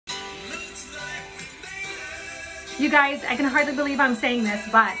You guys, I can hardly believe I'm saying this,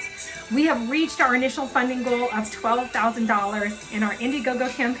 but we have reached our initial funding goal of $12,000 in our Indiegogo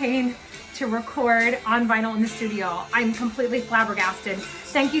campaign to record on vinyl in the studio. I'm completely flabbergasted.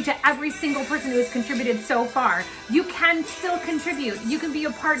 Thank you to every single person who has contributed so far. You can still contribute. You can be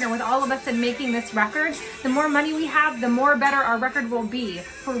a partner with all of us in making this record. The more money we have, the more better our record will be,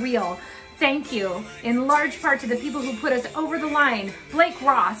 for real. Thank you, in large part, to the people who put us over the line: Blake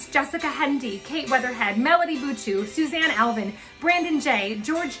Ross, Jessica Hendy, Kate Weatherhead, Melody Buchu, Suzanne Alvin, Brandon J,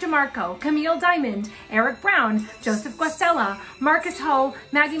 George DeMarco, Camille Diamond, Eric Brown, Joseph Guastella, Marcus Ho,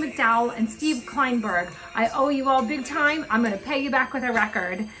 Maggie McDowell, and Steve Kleinberg. I owe you all big time. I'm gonna pay you back with a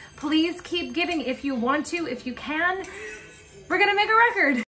record. Please keep giving if you want to, if you can. We're gonna make a record.